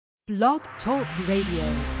Blog Talk Radio.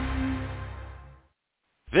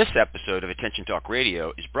 This episode of Attention Talk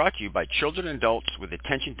Radio is brought to you by children and adults with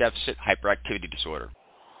attention deficit hyperactivity disorder.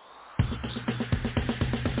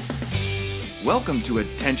 Welcome to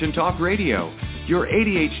Attention Talk Radio, your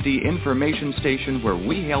ADHD information station where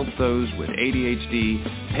we help those with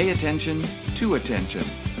ADHD pay attention to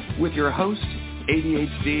attention. With your host,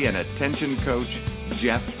 ADHD and attention coach,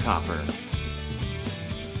 Jeff Copper.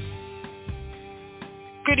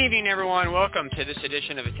 Good evening, everyone. Welcome to this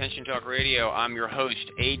edition of Attention Talk Radio. I'm your host,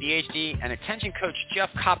 ADHD and attention coach, Jeff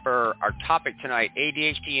Copper. Our topic tonight,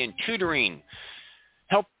 ADHD and Tutoring.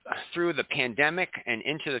 Help through the pandemic and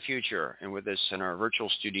into the future. And with us in our virtual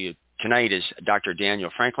studio tonight is Dr.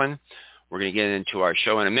 Daniel Franklin. We're going to get into our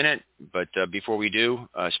show in a minute, but before we do,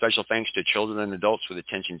 special thanks to children and adults with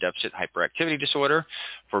attention deficit hyperactivity disorder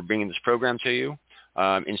for bringing this program to you.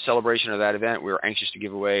 In celebration of that event, we're anxious to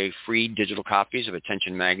give away free digital copies of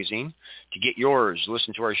Attention Magazine. To get yours,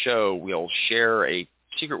 listen to our show. We'll share a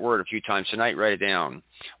secret word a few times tonight. Write it down.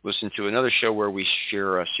 Listen to another show where we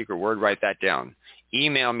share a secret word. Write that down.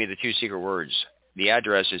 Email me the two secret words. The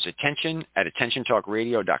address is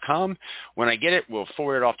attention@attentiontalkradio.com. When I get it, we'll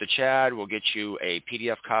forward it off to Chad. We'll get you a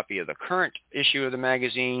PDF copy of the current issue of the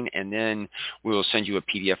magazine, and then we will send you a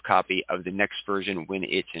PDF copy of the next version when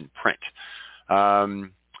it's in print.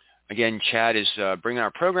 Again, Chad is bringing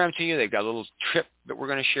our program to you. They've got a little trip that we're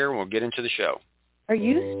going to share, and we'll get into the show. Are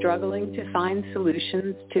you struggling to find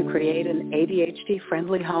solutions to create an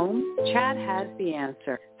ADHD-friendly home? Chad has the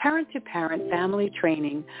answer. Parent-to-Parent Family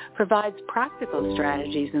Training provides practical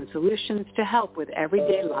strategies and solutions to help with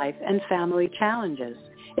everyday life and family challenges.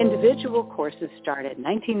 Individual courses start at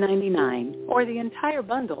 $19.99 or the entire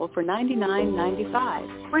bundle for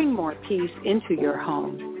 $99.95. Bring more peace into your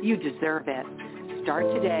home. You deserve it. Start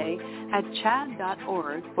today at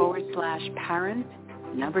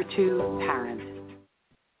chad.org/parent2parent.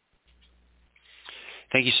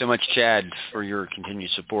 Thank you so much, Chad, for your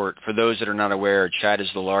continued support. For those that are not aware, Chad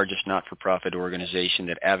is the largest not-for-profit organization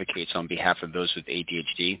that advocates on behalf of those with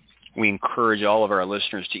ADHD. We encourage all of our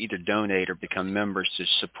listeners to either donate or become members to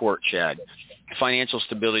support Chad. Financial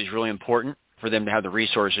stability is really important for them to have the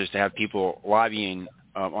resources to have people lobbying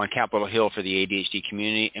on Capitol Hill for the ADHD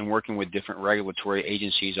community and working with different regulatory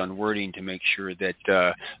agencies on wording to make sure that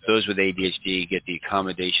those with ADHD get the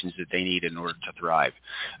accommodations that they need in order to thrive.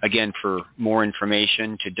 Again, for more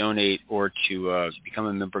information, to donate or to become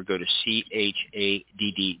a member, go to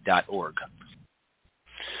chadd.org.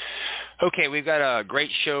 Okay, we've got a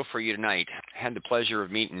great show for you tonight. I had the pleasure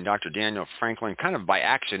of meeting Dr. Daniel Franklin kind of by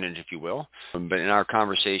accident, if you will. But in our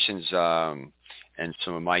conversations and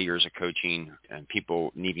some of my years of coaching and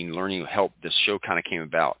people needing learning help, this show kind of came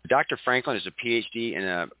about. Dr. Franklin is a PhD and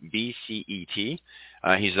a BCET.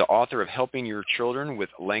 He's the author of Helping Your Children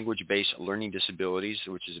with Language-Based Learning Disabilities,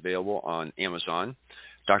 which is available on Amazon.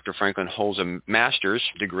 Dr. Franklin holds a master's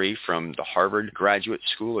degree from the Harvard Graduate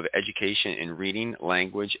School of Education in Reading,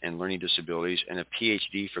 Language, and Learning Disabilities and a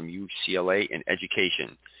PhD from UCLA in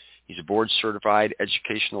Education. He's a board-certified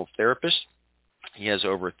educational therapist. He has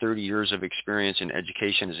over 30 years of experience in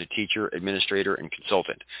education as a teacher, administrator, and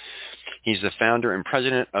consultant. He's the founder and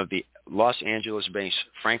president of the Los Angeles-based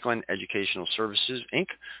Franklin Educational Services, Inc.,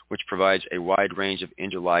 which provides a wide range of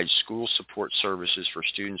individualized school support services for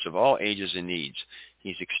students of all ages and needs.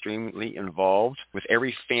 He's extremely involved with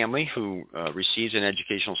every family who receives an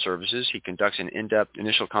educational services. He conducts an in-depth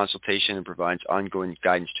initial consultation and provides ongoing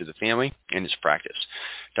guidance to the family and its practice.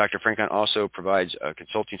 Dr. Franklin also provides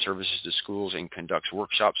consulting services to schools and conducts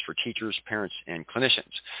workshops for teachers, parents, and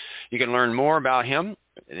clinicians. You can learn more about him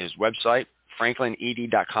at his website,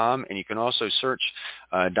 franklined.com, and you can also search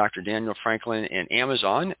Dr. Daniel Franklin in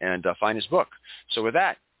Amazon and find his book. So with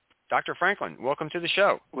that, Dr. Franklin, welcome to the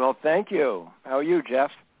show. Well, thank you. How are you,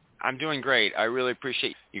 Jeff? I'm doing great. I really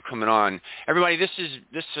appreciate you coming on. Everybody, this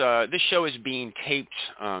show is being taped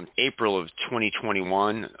April of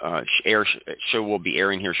 2021. Show will be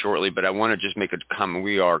airing here shortly, but I want to just make a comment.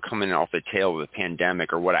 We are coming off the tail of the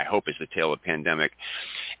pandemic, or what I hope is the tail of the pandemic.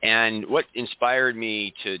 And what inspired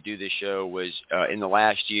me to do this show was in the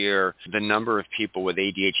last year, the number of people with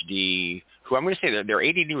ADHD who I'm going to say that their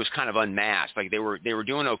ADD was kind of unmasked. Like they were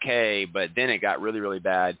doing okay, but then it got really, really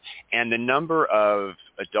bad. And the number of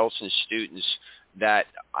adults and students that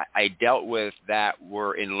I dealt with that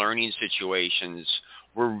were in learning situations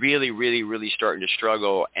were really, really, really starting to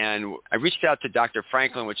struggle. And I reached out to Dr.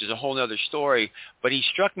 Franklin, which is a whole other story, but he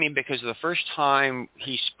struck me because the first time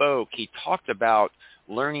he spoke, he talked about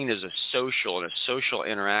learning is a social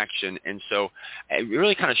interaction. And so it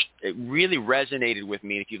really resonated with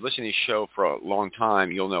me. If you've listened to this show for a long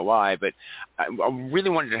time, you'll know why. But I really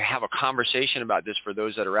wanted to have a conversation about this for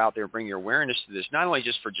those that are out there, bring your awareness to this, not only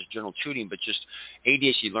just for just general tutoring, but just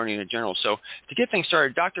ADHD learning in general. So to get things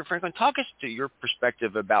started, Dr. Franklin, talk us to your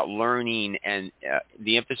perspective about learning and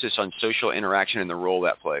the emphasis on social interaction and the role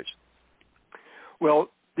that plays. Well,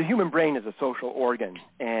 the human brain is a social organ,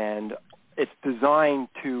 and it's designed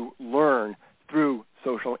to learn through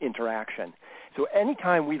social interaction. So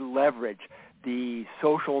anytime we leverage the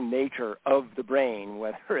social nature of the brain,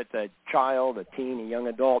 whether it's a child, a teen, a young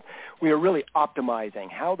adult, we are really optimizing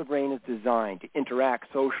how the brain is designed to interact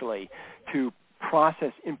socially, to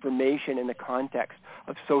process information in the context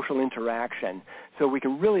of social interaction. So we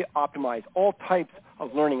can really optimize all types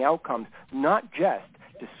of learning outcomes, not just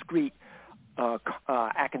discrete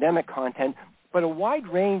academic content, but a wide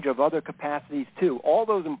range of other capacities too. All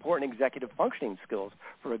those important executive functioning skills,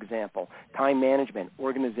 for example, time management,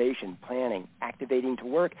 organization, planning, activating to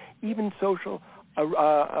work, even social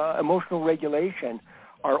emotional regulation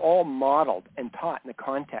are all modeled and taught in the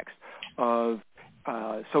context of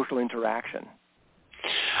social interaction.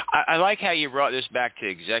 I like how you brought this back to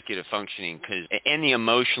executive functioning and the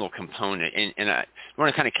emotional component. And I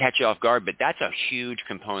want to kind of catch you off guard, but that's a huge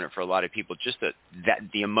component for a lot of people, just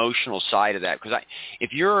the emotional side of that. Because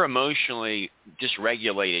if you're emotionally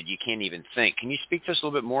dysregulated, you can't even think. Can you speak to us a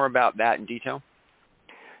little bit more about that in detail?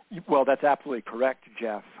 Well, that's absolutely correct,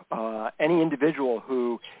 Jeff. Any individual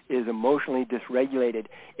who is emotionally dysregulated,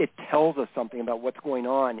 it tells us something about what's going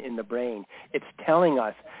on in the brain. It's telling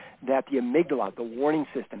us that the amygdala, the warning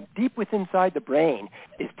system, deep within inside the brain,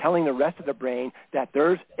 is telling the rest of the brain that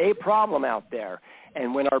there's a problem out there.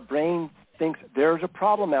 And when our brain thinks there's a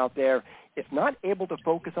problem out there, it's not able to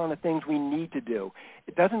focus on the things we need to do.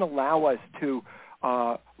 It doesn't allow us to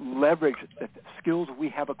leverage the skills we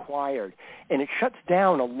have acquired. And it shuts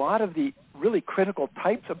down a lot of the really critical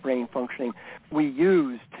types of brain functioning we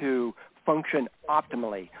use to function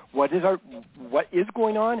optimally. What is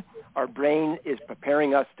going on? Our brain is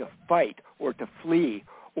preparing us to fight or to flee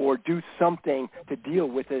or do something to deal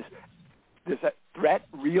with this threat,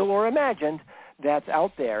 real or imagined, that's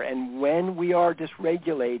out there. And when we are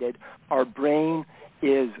dysregulated, our brain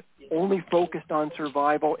is only focused on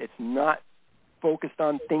survival. It's not focused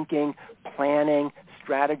on thinking, planning,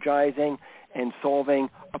 strategizing, and solving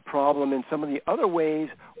a problem in some of the other ways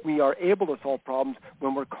we are able to solve problems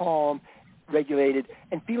when we're calm, regulated,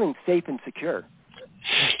 and feeling safe and secure.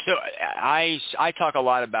 So I talk a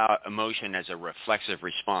lot about emotion as a reflexive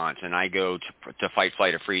response, and I go to fight,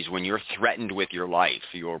 flight, or freeze. When you're threatened with your life,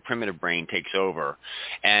 your primitive brain takes over,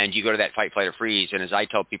 and you go to that fight, flight, or freeze. And as I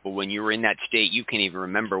tell people, when you're in that state, you can't even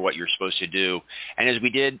remember what you're supposed to do. And as we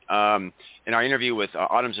did in our interview with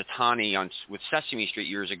Autumn Zatani with Sesame Street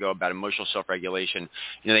years ago about emotional self-regulation,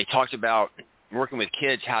 they talked about working with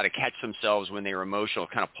kids how to catch themselves when they were emotional,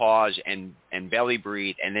 kind of pause and belly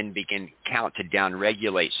breathe and then begin count to down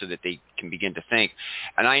regulate so that they can begin to think.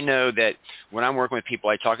 And I know that when I'm working with people,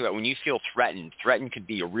 I talk about when you feel threatened could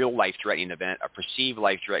be a real life-threatening event, a perceived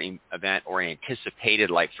life-threatening event, or an anticipated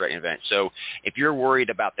life-threatening event. So if you're worried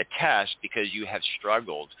about the test because you have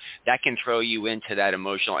struggled, that can throw you into that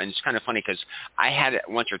emotional. And it's kind of funny because I had it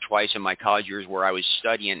once or twice in my college years where I was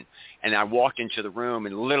studying and I walked into the room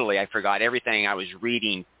and literally I forgot everything I was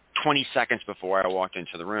reading 20 seconds before I walked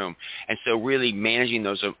into the room. And so really managing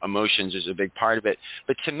those emotions is a big part of it.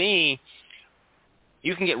 But to me,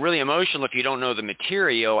 you can get really emotional if you don't know the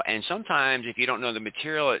material. And sometimes if you don't know the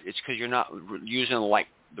material, it's because you're not using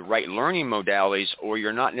the right learning modalities or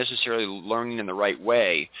you're not necessarily learning in the right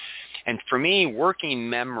way. And for me, working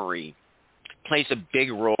memory plays a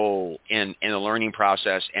big role in the learning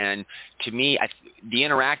process. And to me, the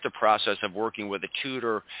interactive process of working with a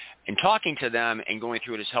tutor and talking to them and going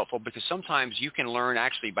through it is helpful because sometimes you can learn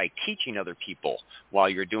actually by teaching other people while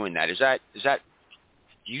you're doing that. Is that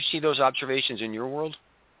do you see those observations in your world?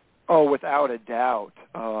 Oh, without a doubt.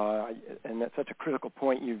 And that's such a critical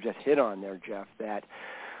point you've just hit on there, Jeff, that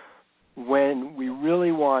when we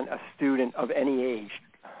really want a student of any age,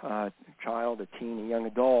 child, a teen, a young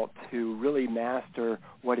adult, to really master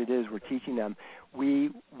what it is we're teaching them,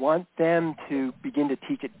 we want them to begin to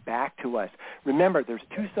teach it back to us. Remember, there's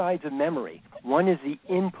two sides of memory. One is the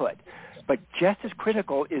input, but just as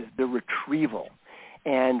critical is the retrieval.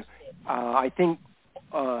 And I think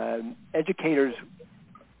educators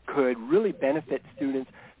could really benefit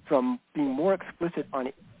students from being more explicit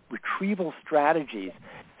on retrieval strategies.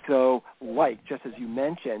 So just as you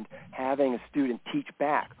mentioned, having a student teach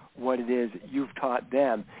back what it is you've taught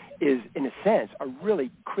them is, in a sense, a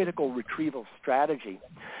really critical retrieval strategy.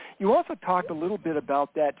 You also talked a little bit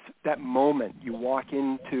about that moment you walk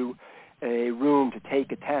into a room to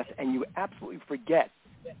take a test and you absolutely forget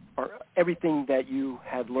everything that you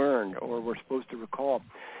had learned or were supposed to recall.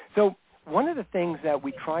 So one of the things that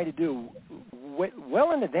we try to do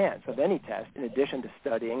well in advance of any test, in addition to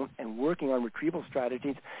studying and working on retrieval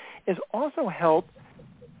strategies, is also help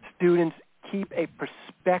students keep a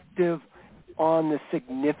perspective on the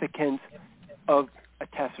significance of a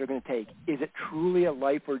test they're going to take. Is it truly a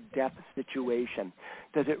life or death situation?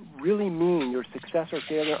 Does it really mean your success or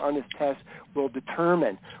failure on this test will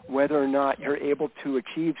determine whether or not you're able to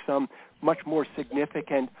achieve some much more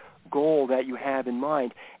significant goal that you have in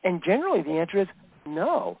mind? And generally the answer is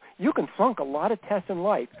no. You can flunk a lot of tests in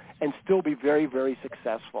life and still be very, very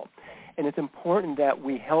successful. And it's important that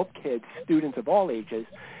we help kids, students of all ages,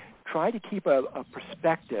 try to keep a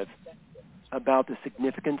perspective about the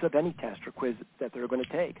significance of any test or quiz that they're going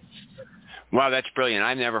to take. Wow, that's brilliant.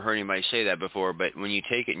 I've never heard anybody say that before, but when you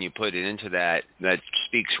take it and you put it into that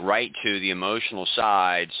speaks right to the emotional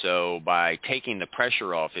side. So by taking the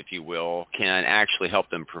pressure off, if you will, can actually help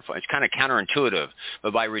them perform. It's kind of counterintuitive,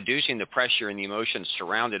 but by reducing the pressure and the emotions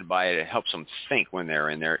surrounded by it, it helps them think when they're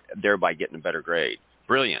in there, thereby getting a better grade.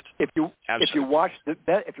 Brilliant. If you watch the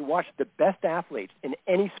best athletes in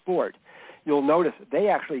any sport, you'll notice they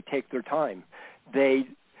actually take their time. They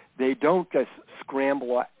don't just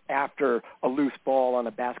scramble after a loose ball on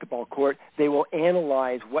a basketball court. They will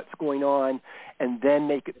analyze what's going on and then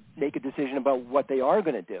make a decision about what they are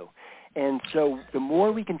going to do. And so the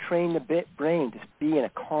more we can train the brain to be in a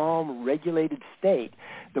calm, regulated state,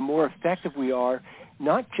 the more effective we are,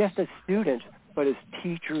 not just as students, but as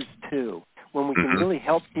teachers too. When we can really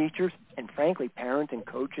help teachers and, frankly, parents and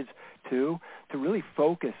coaches too, to really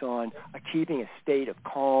focus on achieving a state of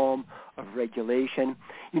calm, of regulation.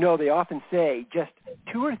 You know, they often say just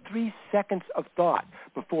 2 or 3 seconds of thought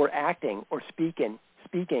before acting or speaking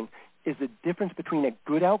is the difference between a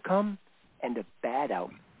good outcome and a bad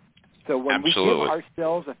outcome. So when we give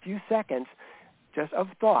ourselves a few seconds just of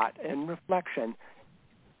thought and reflection,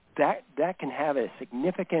 that can have a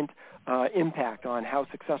significant impact on how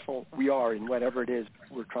successful we are in whatever it is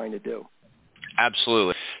we're trying to do.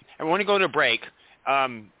 Absolutely. I want to go to a break.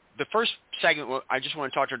 The first segment, I just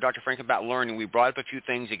want to talk to Dr. Frank about learning. We brought up a few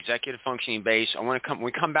things, executive functioning base. When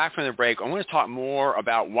we come back from the break, I want to talk more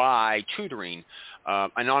about why tutoring,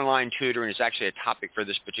 an online tutoring is actually a topic for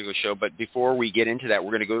this particular show. But before we get into that,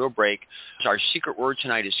 we're going to go to a break. Our secret word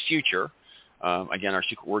tonight is future. Again, our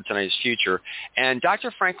secret word tonight is future. And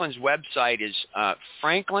Dr. Franklin's website is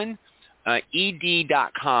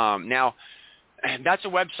franklined.com. Now, that's a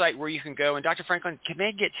website where you can go. And Dr. Franklin, can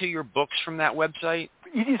they get to your books from that website?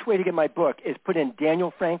 The easiest way to get my book is put in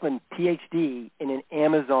Daniel Franklin, PhD, in an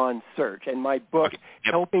Amazon search. And my book,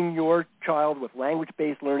 Helping Your Child with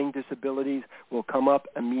Language-Based Learning Disabilities, will come up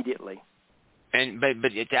immediately. And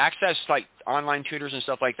but to access like online tutors and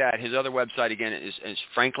stuff like that, his other website, again, is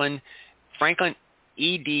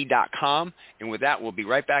franklined.com. And with that, we'll be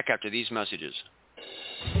right back after these messages.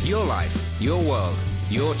 Your life, your world,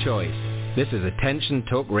 your choice. This is Attention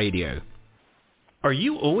Talk Radio. Are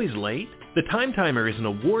you always late? The Time Timer is an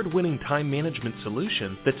award-winning time management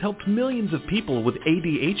solution that's helped millions of people with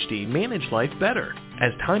ADHD manage life better.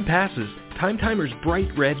 As time passes, Time Timer's bright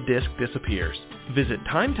red disc disappears. Visit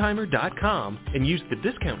timetimer.com and use the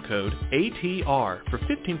discount code ATR for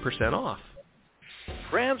 15% off.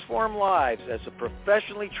 Transform lives as a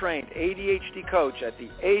professionally trained ADHD coach at the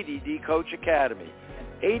ADD Coach Academy.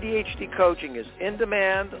 ADHD coaching is in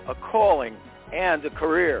demand, a calling, and a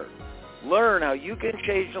career. Learn how you can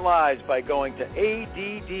change lives by going to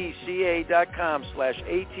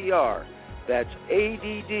addca.com/ATR. That's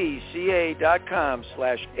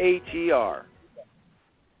addca.com/ATR.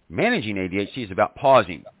 Managing ADHD is about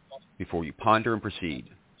pausing before you ponder and proceed.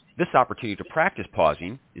 This opportunity to practice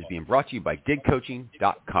pausing is being brought to you by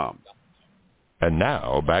digcoaching.com. And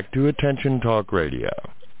now, back to Attention Talk Radio.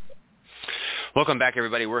 Welcome back,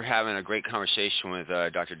 everybody. We're having a great conversation with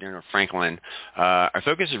Dr. Daniel Franklin. Our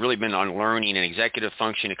focus has really been on learning and executive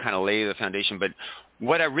function to kind of lay the foundation. But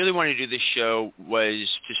what I really wanted to do this show was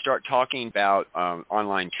to start talking about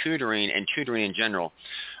online tutoring and tutoring in general.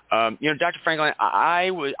 Dr. Franklin,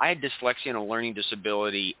 I had dyslexia and a learning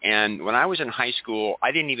disability, and when I was in high school,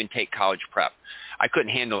 I didn't even take college prep. I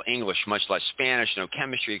couldn't handle English, much less Spanish, no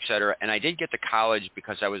chemistry, et cetera, and I did get to college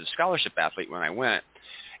because I was a scholarship athlete when I went.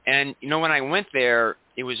 And, when I went there,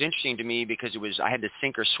 it was interesting to me because I had to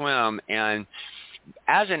sink or swim, and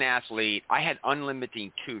as an athlete, I had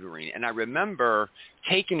unlimited tutoring, and I remember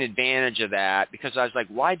taking advantage of that because I was like,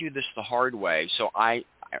 why do this the hard way? So I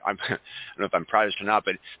I don't know if I'm proud of this or not,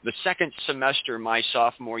 but the second semester my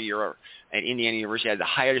sophomore year at Indiana University, I had the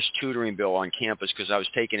highest tutoring bill on campus because I was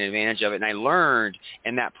taking advantage of it. And I learned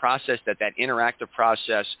in that process that interactive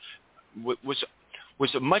process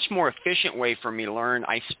was a much more efficient way for me to learn.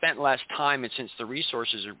 I spent less time, and since the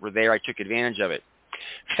resources were there, I took advantage of it.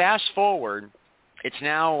 Fast forward, it's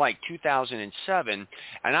now like 2007,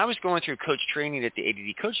 and I was going through coach training at the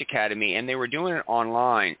ADD Coach Academy, and they were doing it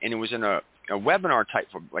online, and it was in a webinar type,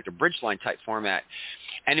 like a Bridgeline type format.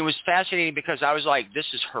 And it was fascinating because I was like, this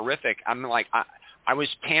is horrific. I'm like, I was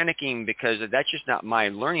panicking because that's just not my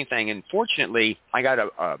learning thing. And fortunately, I got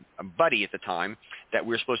a buddy at the time that we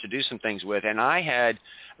were supposed to do some things with. And I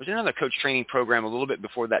was in another coach training program a little bit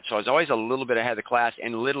before that, so I was always a little bit ahead of the class.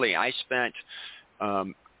 And literally, I spent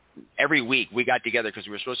every week we got together because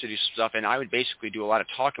we were supposed to do stuff, and I would basically do a lot of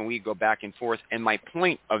talking. We'd go back and forth. And my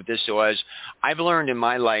point of this was I've learned in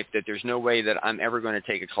my life that there's no way that I'm ever going to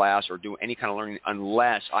take a class or do any kind of learning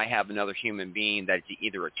unless I have another human being that's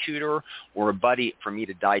either a tutor or a buddy for me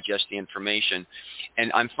to digest the information.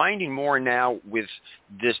 And I'm finding more now with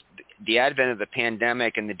the advent of the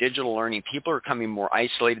pandemic and the digital learning, people are becoming more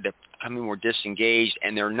isolated, they're becoming more disengaged,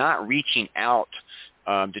 and they're not reaching out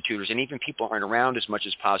to tutors, and even people aren't around as much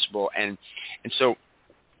as possible. And so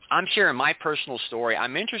I'm sharing my personal story.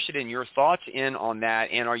 I'm interested in your thoughts on that.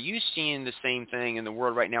 And are you seeing the same thing in the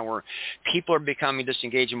world right now where people are becoming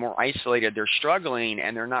disengaged and more isolated? They're struggling,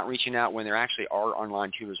 and they're not reaching out when there actually are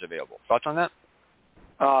online tutors available. Thoughts on that?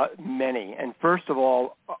 Many. And first of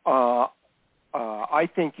all, I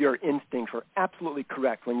think your instincts were absolutely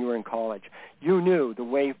correct when you were in college. You knew the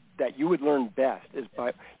way that you would learn best is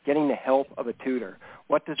by getting the help of a tutor.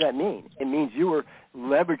 What does that mean? It means you were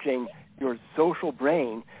leveraging your social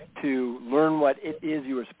brain to learn what it is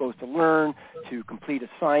you were supposed to learn, to complete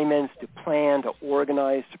assignments, to plan, to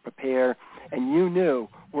organize, to prepare. And you knew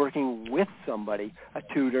working with somebody, a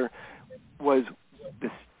tutor, was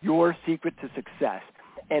your secret to success.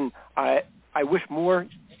 And I wish more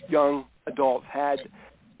young adults had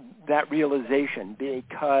that realization,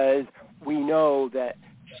 because we know that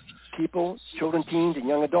people, children, teens, and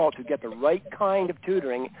young adults who get the right kind of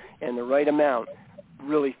tutoring and the right amount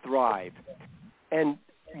really thrive. And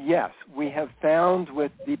yes, we have found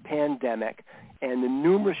with the pandemic and the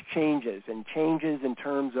numerous changes in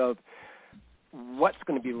terms of what's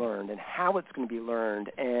going to be learned and how it's going to be learned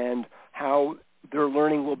and how their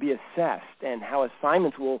learning will be assessed and how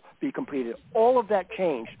assignments will be completed. All of that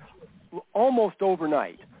changed almost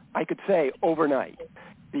overnight. I could say overnight,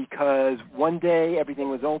 because one day everything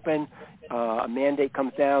was open, a mandate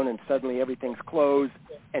comes down and suddenly everything's closed,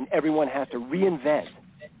 and everyone has to reinvent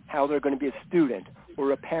how they're going to be a student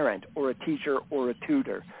or a parent or a teacher or a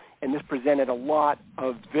tutor. And this presented a lot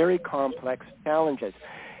of very complex challenges.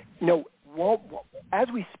 You know, as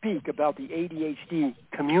we speak about the ADHD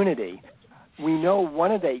community, we know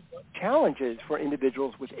one of the challenges for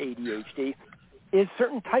individuals with ADHD is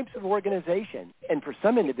certain types of organization. And for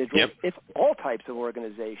some individuals, it's all types of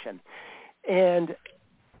organization. And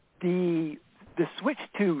the switch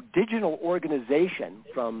to digital organization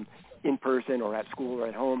from in-person or at school or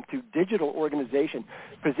at home to digital organization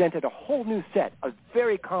presented a whole new set of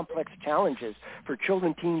very complex challenges for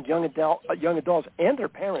children, teens, young adults, and their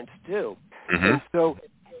parents too. Mm-hmm.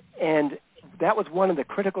 And that was one of the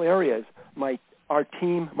critical areas my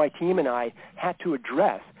team and I had to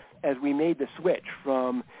address as we made the switch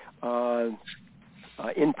from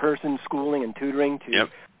in-person schooling and tutoring to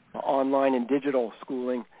online and digital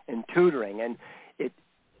schooling and tutoring. And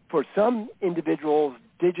for some individuals,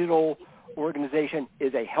 digital organization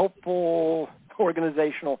is a helpful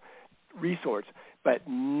organizational resource, but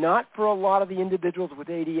not for a lot of the individuals with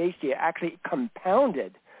ADHD. It actually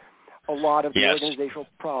compounded a lot of the organizational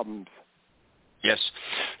problems. Yes.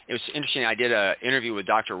 It was interesting. I did an interview with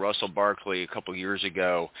Dr. Russell Barkley a couple of years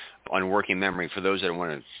ago on working memory. For those that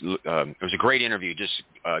want to, it was a great interview. Just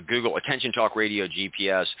Google Attention Talk Radio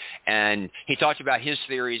GPS, and he talked about his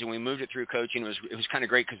theories, and we moved it through coaching. It was kind of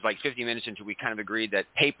great because like 50 minutes into, we kind of agreed that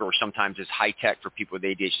paper sometimes is high tech for people with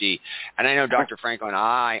ADHD. And I know Dr. Franklin,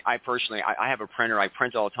 I personally have a printer. I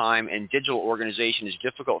print all the time, and digital organization is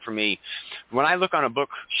difficult for me. When I look on a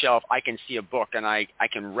bookshelf, I can see a book, and I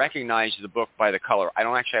can recognize the book by the color. I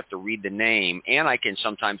don't actually have to read the name, and I can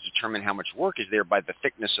sometimes determine how much work is there by the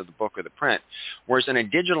thickness of the book or the print. Whereas in a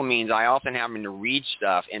digital means, I often having to read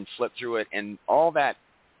stuff and flip through it, and all that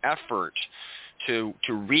effort to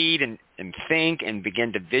read and think and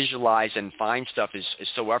begin to visualize and find stuff is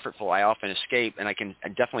so effortful. I often escape, and I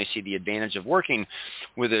definitely see the advantage of working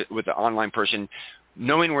with an online person,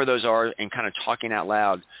 knowing where those are and kind of talking out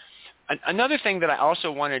loud. Another thing that I also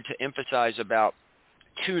wanted to emphasize about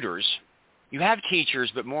tutors. You have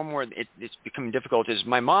teachers, but more and more it's becoming difficult.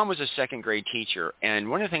 My mom was a second grade teacher, and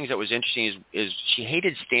one of the things that was interesting is she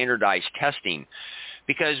hated standardized testing,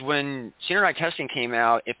 because when standardized testing came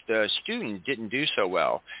out, if the student didn't do so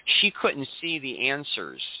well, she couldn't see the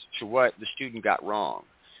answers to what the student got wrong.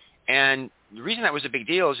 And the reason that was a big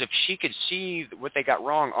deal is if she could see what they got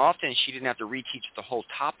wrong, often she didn't have to reteach the whole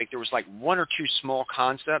topic. There was like one or two small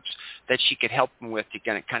concepts that she could help them with to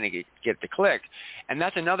kind of get the click. And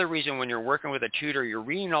that's another reason when you're working with a tutor, you're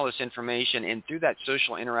reading all this information, and through that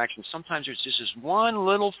social interaction, sometimes there's just this one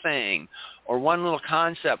little thing or one little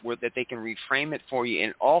concept that they can reframe it for you,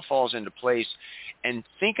 and it all falls into place. And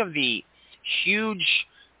think of the huge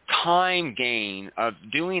time gain of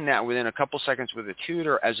doing that within a couple seconds with a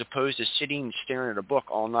tutor, as opposed to sitting and staring at a book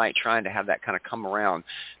all night trying to have that kind of come around.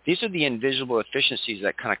 These are the invisible efficiencies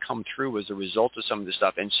that kind of come through as a result of some of this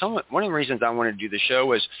stuff. And one of the reasons I wanted to do the show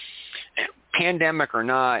was, pandemic or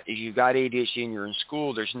not, if you've got ADHD and you're in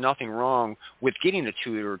school, there's nothing wrong with getting a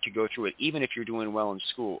tutor to go through it, even if you're doing well in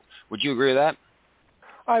school. Would you agree with that?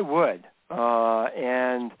 I would.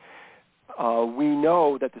 We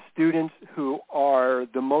know that the students who are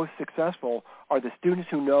the most successful are the students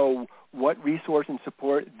who know what resource and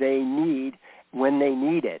support they need when they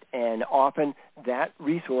need it. And often that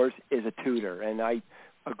resource is a tutor. And I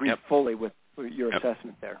agree fully with your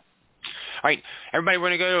assessment there. All right, everybody, we're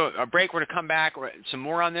going to go to a break. We're going to come back. Some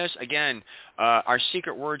more on this. Again, our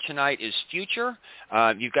secret word tonight is future.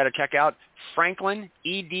 You've got to check out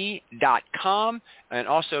FranklinED.com, and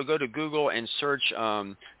also go to Google and search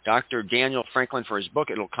Dr. Daniel Franklin for his book.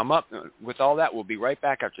 It'll come up. With all that, we'll be right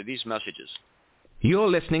back after these messages. You're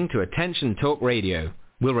listening to Attention Talk Radio.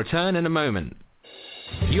 We'll return in a moment.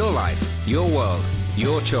 Your life, your world,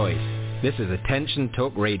 your choice. This is Attention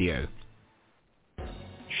Talk Radio.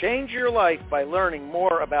 Change your life by learning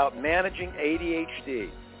more about managing ADHD.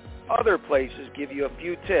 Other places give you a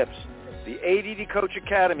few tips. The ADD Coach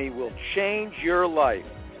Academy will change your life.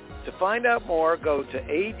 To find out more, go to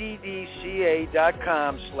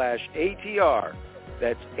addca.com/ATR.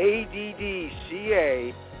 That's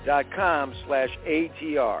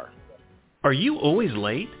addca.com/ATR. Are you always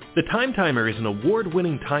late? The Time Timer is an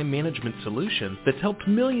award-winning time management solution that's helped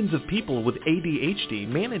millions of people with ADHD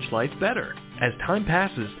manage life better. As time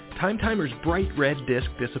passes, Time Timer's bright red disc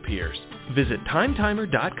disappears. Visit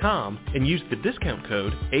timetimer.com and use the discount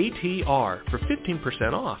code ATR for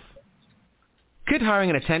 15% off. Could hiring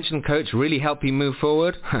an attention coach really help you move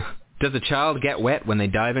forward? Does a child get wet when they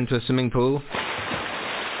dive into a swimming pool?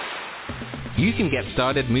 You can get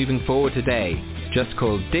started moving forward today. Just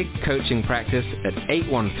call Dig Coaching Practice at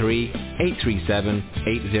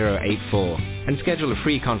 813-837-8084 and schedule a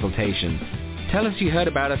free consultation. Tell us you heard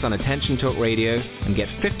about us on Attention Talk Radio and get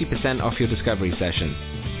 50% off your discovery session.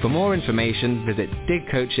 For more information, visit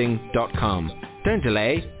digcoaching.com. Don't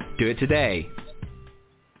delay, do it today.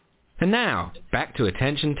 And now, back to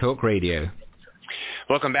Attention Talk Radio.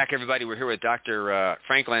 Welcome back, everybody. We're here with Dr.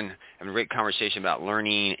 Franklin, having a great conversation about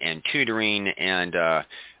learning and tutoring. And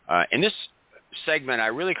in this segment, I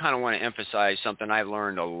really kind of want to emphasize something I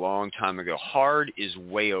learned a long time ago. Hard is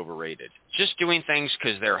way overrated. Just doing things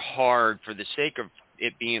because they're hard for the sake of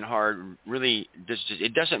it being hard really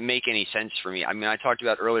it doesn't make any sense for me. I mean, I talked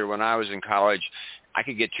about earlier when I was in college, I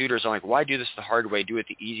could get tutors. I'm like, why do this the hard way? Do it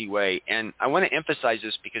the easy way. And I want to emphasize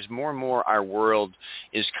this because more and more our world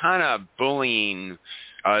is kind of bullying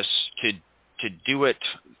us to do it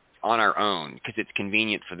on our own because it's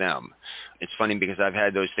convenient for them. It's funny because I've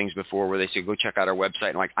had those things before where they say, go check out our website.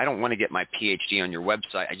 And like, I don't want to get my PhD on your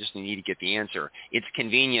website. I just need to get the answer. It's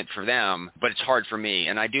convenient for them, but it's hard for me.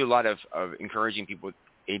 And I do a lot of encouraging people with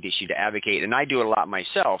ADHD to advocate, and I do it a lot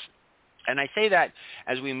myself. And I say that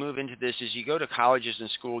as we move into this, as you go to colleges and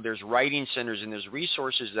school, there's writing centers and there's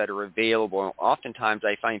resources that are available. And oftentimes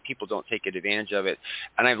I find people don't take advantage of it.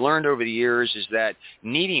 And I've learned over the years is that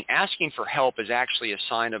asking for help is actually a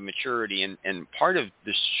sign of maturity. And part of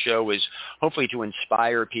this show is hopefully to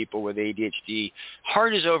inspire people with ADHD.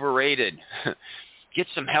 Hard is overrated. Get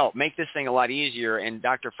some help. Make this thing a lot easier. And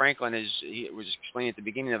Dr. Franklin he was explaining at the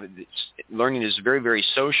beginning of it, learning is very, very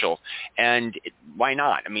social. And why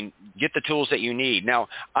not? I mean, get the tools that you need. Now,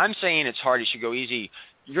 I'm saying it's hard. It should go easy.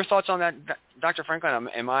 Your thoughts on that, Dr. Franklin?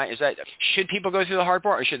 Should people go through the hard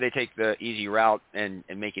part, or should they take the easy route and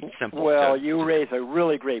make it simple? Well, you raise a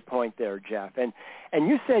really great point there, Jeff. And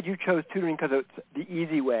you said you chose tutoring because it's the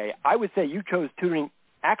easy way. I would say you chose tutoring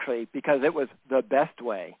actually because it was the best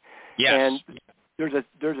way. Yes. And there's a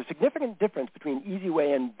significant difference between easy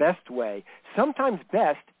way and best way. Sometimes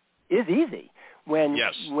best is easy when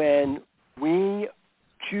we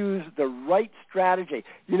choose the right strategy.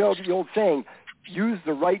 You know the old saying, use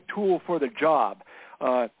the right tool for the job.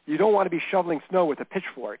 You don't want to be shoveling snow with a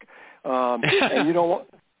pitchfork, and you don't.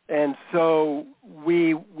 And so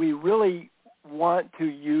we really want to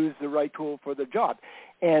use the right tool for the job.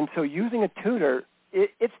 And so using a tutor,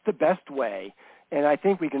 it's the best way. And I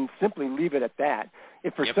think we can simply leave it at that.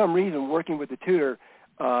 If for some reason working with the tutor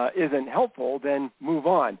isn't helpful, then move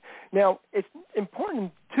on. Now, it's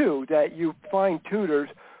important, too, that you find tutors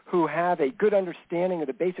who have a good understanding of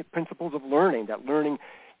the basic principles of learning, that learning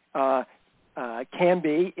can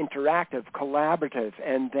be interactive, collaborative,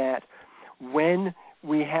 and that when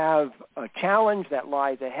we have a challenge that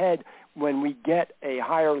lies ahead, when we get a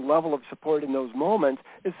higher level of support in those moments,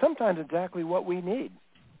 is sometimes exactly what we need.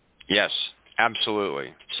 Yes,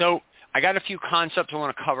 absolutely. So I got a few concepts I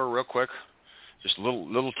want to cover real quick, just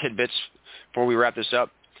little tidbits before we wrap this up.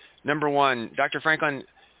 Number one, Dr. Franklin,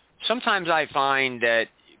 sometimes I find that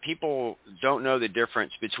people don't know the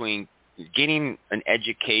difference between getting an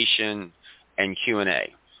education and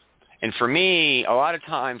Q&A. And for me, a lot of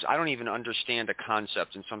times I don't even understand the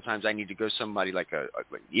concept, and sometimes I need to go to somebody like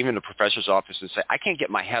even a professor's office and say, I can't get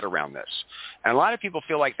my head around this. And a lot of people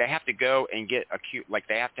feel like they have to go and get like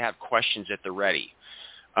they have to have questions at the ready.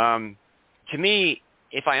 To me,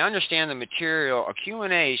 if I understand the material, a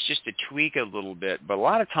Q&A is just to tweak a little bit, but a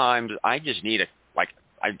lot of times I just need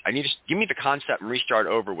I need to give me the concept and restart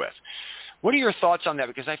over with. What are your thoughts on that?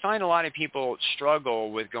 Because I find a lot of people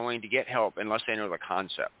struggle with going to get help unless they know the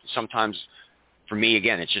concept. Sometimes, for me,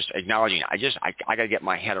 again, it's just acknowledging, I got to get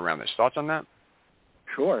my head around this. Thoughts on that?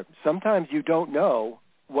 Sure. Sometimes you don't know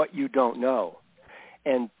what you don't know.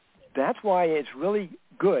 And that's why it's really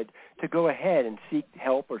good to go ahead and seek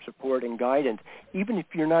help or support and guidance, even if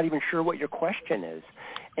you're not even sure what your question is.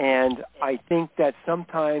 And I think that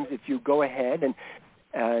sometimes if you go ahead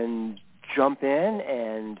and jump in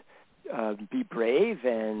and be brave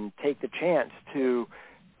and take the chance to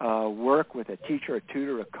work with a teacher, a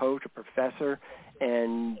tutor, a coach, a professor,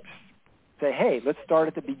 and say, hey, let's start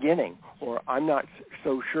at the beginning, or I'm not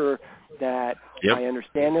so sure that I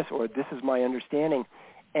understand this, or this is my understanding.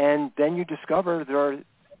 And then you discover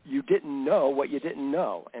you didn't know what you didn't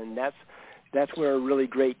know, and that's where a really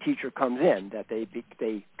great teacher comes in, that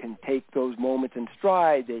they can take those moments in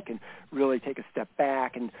stride, they can really take a step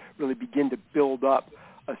back and really begin to build up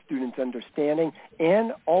a student's understanding,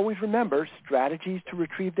 and always remember strategies to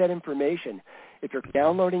retrieve that information. If you're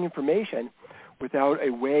downloading information without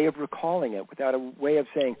a way of recalling it, without a way of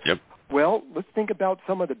saying, well, let's think about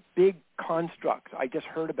some of the big constructs I just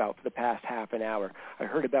heard about for the past half an hour. I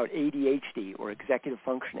heard about ADHD or executive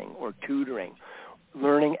functioning or tutoring,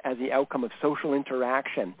 learning as the outcome of social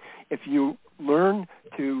interaction. If you learn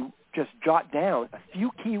to just jot down a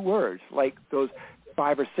few key words like those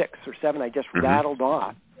 5 or 6 or 7 I just rattled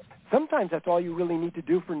off, sometimes that's all you really need to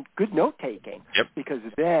do for good note-taking, because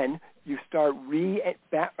then you start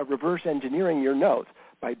reverse engineering your notes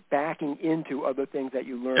by backing into other things that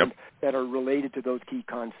you learned that are related to those key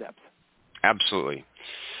concepts. Absolutely.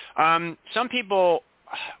 Some people,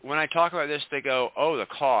 when I talk about this, they go, oh, the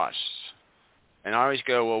costs. And I always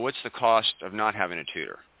go, well, what's the cost of not having a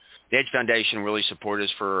tutor? The Edge Foundation really supported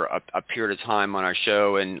us for a period of time on our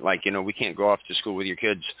show, and we can't go off to school with your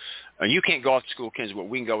kids. You can't go off to school with kids, but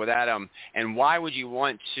we can go without them. And why would you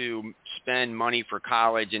want to spend money for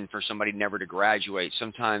college and for somebody never to graduate?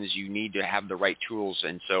 Sometimes you need to have the right tools,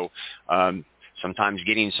 and so sometimes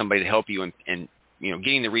getting somebody to help you and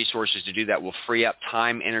getting the resources to do that will free up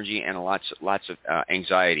time, energy, and lots of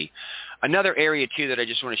anxiety. Another area, too, that I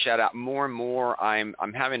just want to shout out, more and more I'm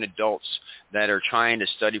having adults that are trying to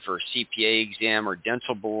study for a CPA exam or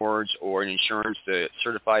dental boards or an insurance, the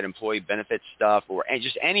certified employee benefits stuff, or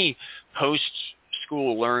just any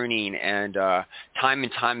post-school learning, and time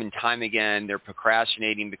and time again, they're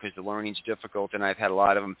procrastinating because the learning's difficult, and I've had a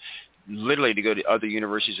lot of them literally to go to other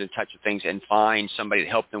universities and types of things and find somebody to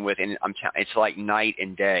help them with, and it's like night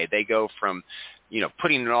and day. They go from,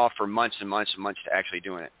 putting it off for months and months and months to actually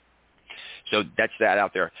doing it. So that's that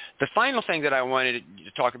out there. The final thing that I wanted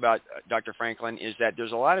to talk about, Dr. Franklin, is that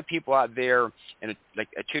there's a lot of people out there in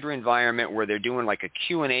a tutor environment where they're doing like a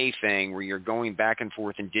Q&A thing where you're going back and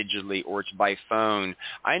forth and digitally, or it's by phone.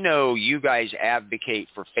 I know you guys advocate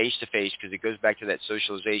for face-to-face because it goes back to that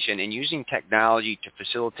socialization and using technology to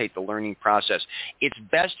facilitate the learning process. It's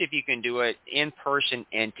best if you can do it in person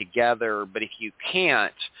and together, but if you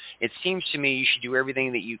can't, it seems to me you should do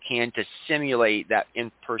everything that you can to simulate that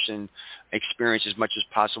in-person experience as much as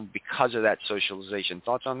possible because of that socialization.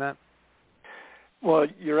 Thoughts on that? Well,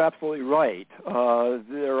 you're absolutely right.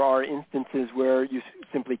 There are instances where you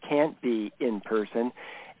simply can't be in person,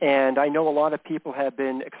 and I know a lot of people have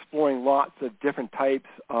been exploring lots of different types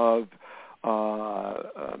of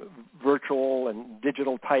virtual and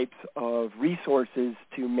digital types of resources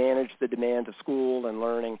to manage the demands of school and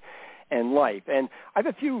learning and life. And I have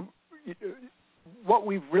a few, what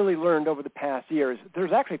we've really learned over the past years,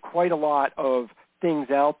 there's actually quite a lot of things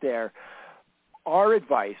out there.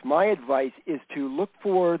 My advice is to look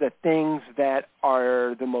for the things that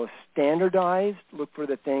are the most standardized, look for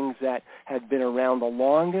the things that have been around the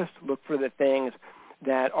longest, look for the things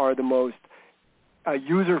that are the most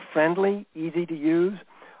user-friendly, easy to use.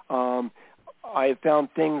 I have found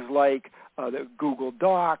things like the Google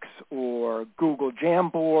Docs or Google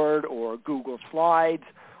Jamboard or Google Slides,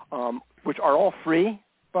 which are all free,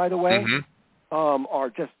 by the way, are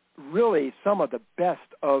just really some of the best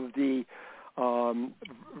of the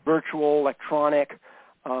virtual, electronic,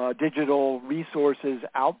 digital resources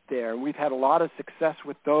out there. We've had a lot of success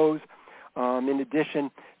with those. In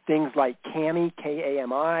addition, things like Kami,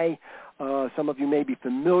 K-A-M-I, some of you may be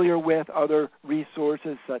familiar with other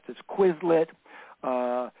resources such as Quizlet,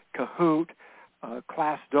 Kahoot,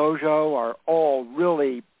 Class Dojo are all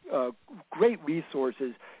really great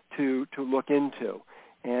resources to look into.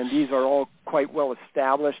 And these are all quite well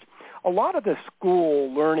established. A lot of the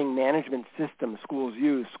school learning management systems schools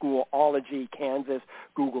use, Schoology, Canvas,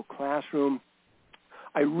 Google Classroom,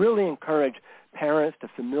 I really encourage parents to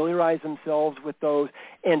familiarize themselves with those,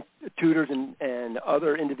 and tutors and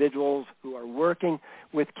other individuals who are working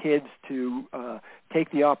with kids to take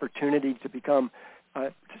the opportunity to to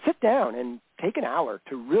sit down and take an hour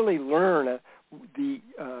to really learn a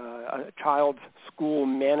child's school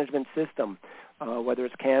management system, whether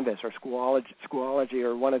it's Canvas or Schoology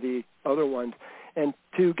or one of the other ones, and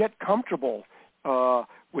to get comfortable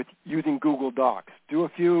with using Google Docs. Do a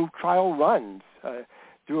few trial runs.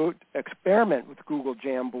 Do an experiment with Google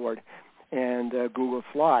Jamboard and Google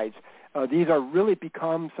Slides. These are really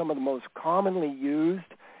become some of the most commonly used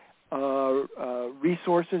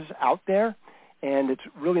resources out there, and it's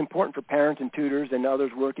really important for parents and tutors and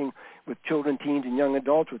others working with children, teens, and young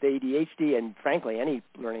adults with ADHD and, frankly, any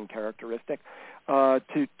learning characteristic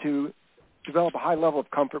to develop a high level of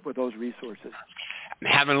comfort with those resources. I'm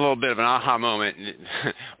having a little bit of an aha moment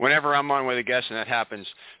whenever I'm on with a guest, and that happens.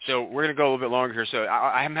 So we're going to go a little bit longer here. So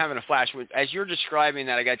I'm having a flash. As you're describing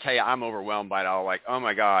that, I got to tell you, I'm overwhelmed by it all. Like, oh,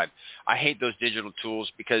 my God, I hate those digital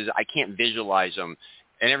tools because I can't visualize them.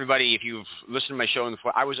 And everybody, if you've listened to my show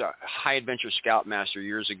before, I was a high adventure Scoutmaster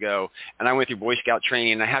years ago, and I went through Boy Scout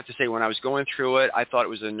training. And I have to say, when I was going through it, I thought it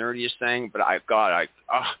was the nerdiest thing, but I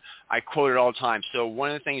quote it all the time. So one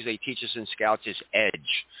of the things they teach us in Scouts is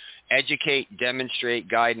EDGE. Educate, demonstrate,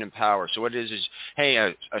 guide, and empower. So what it is, hey,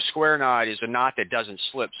 a square knot is a knot that doesn't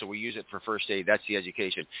slip, so we use it for first aid. That's the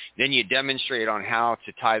education. Then you demonstrate on how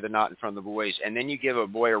to tie the knot in front of the boys, and then you give a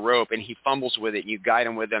boy a rope, and he fumbles with it, and you guide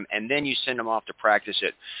him with them, and then you send him off to practice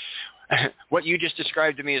it. What you just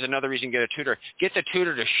described to me is another reason to get a tutor. Get the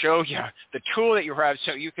tutor to show you the tool that you have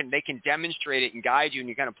so they can demonstrate it and guide you, and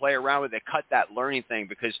you kind of play around with it, cut that learning thing,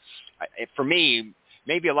 because for me,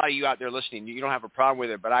 maybe a lot of you out there listening, you don't have a problem with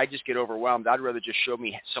it, but I just get overwhelmed. I'd rather just show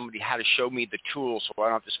me somebody how to show me the tool so I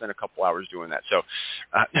don't have to spend a couple hours doing that. So,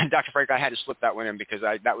 Dr. Frank, I had to slip that one in because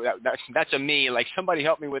that's a me. Like, somebody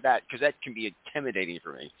help me with that because that can be intimidating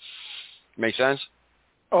for me. Make sense?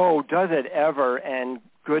 Oh, does it ever? And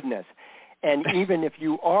goodness. And even if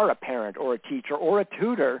you are a parent or a teacher or a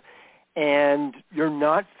tutor and you're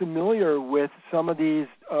not familiar with some of these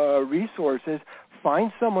resources,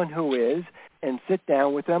 find someone who is and sit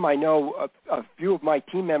down with them. I know a few of my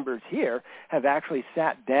team members here have actually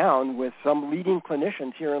sat down with some leading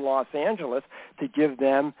clinicians here in Los Angeles to give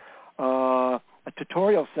them a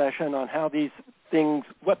tutorial session on how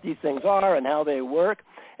what these things are and how they work.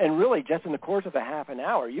 And really, just in the course of a half an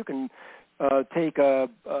hour, you can take a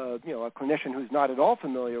clinician who's not at all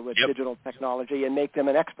familiar with digital technology and make them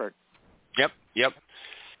an expert. Yep.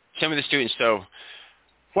 Some of the students, though,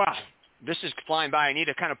 wow. This is flying by. I need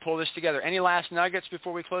to kind of pull this together. Any last nuggets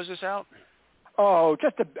before we close this out? Oh,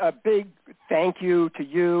 just a big thank you to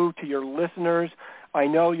you, to your listeners. I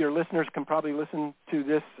know your listeners can probably listen to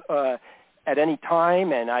this at any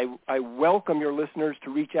time, and I welcome your listeners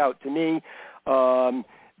to reach out to me.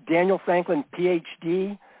 Daniel Franklin,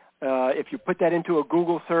 PhD. If you put that into a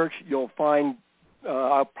Google search, you'll find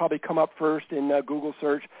I'll probably come up first in Google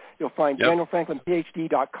search. You'll find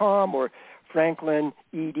DanielFranklinPhD.com or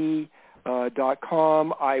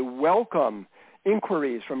FranklinED.com. I welcome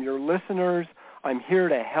inquiries from your listeners. I'm here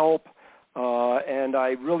to help, and I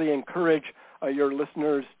really encourage your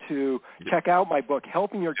listeners to check out my book,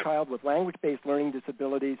 Helping Your Child with Language-Based Learning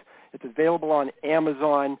Disabilities. It's available on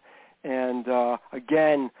Amazon, and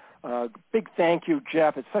again, Big thank you,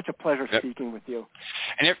 Jeff. It's such a pleasure speaking with you.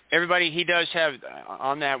 And everybody, he does have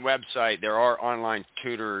on that website, there are online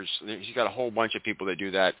tutors. He's got a whole bunch of people that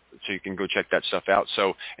do that, so you can go check that stuff out.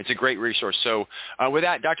 So it's a great resource. So with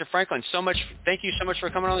that, Dr. Franklin, thank you so much for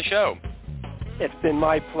coming on the show. It's been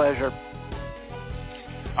my pleasure.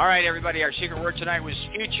 All right, everybody, our secret word tonight was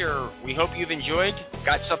future. We hope you've enjoyed,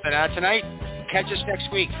 got something out tonight. Catch us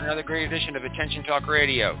next week for another great edition of Attention Talk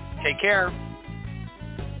Radio. Take care.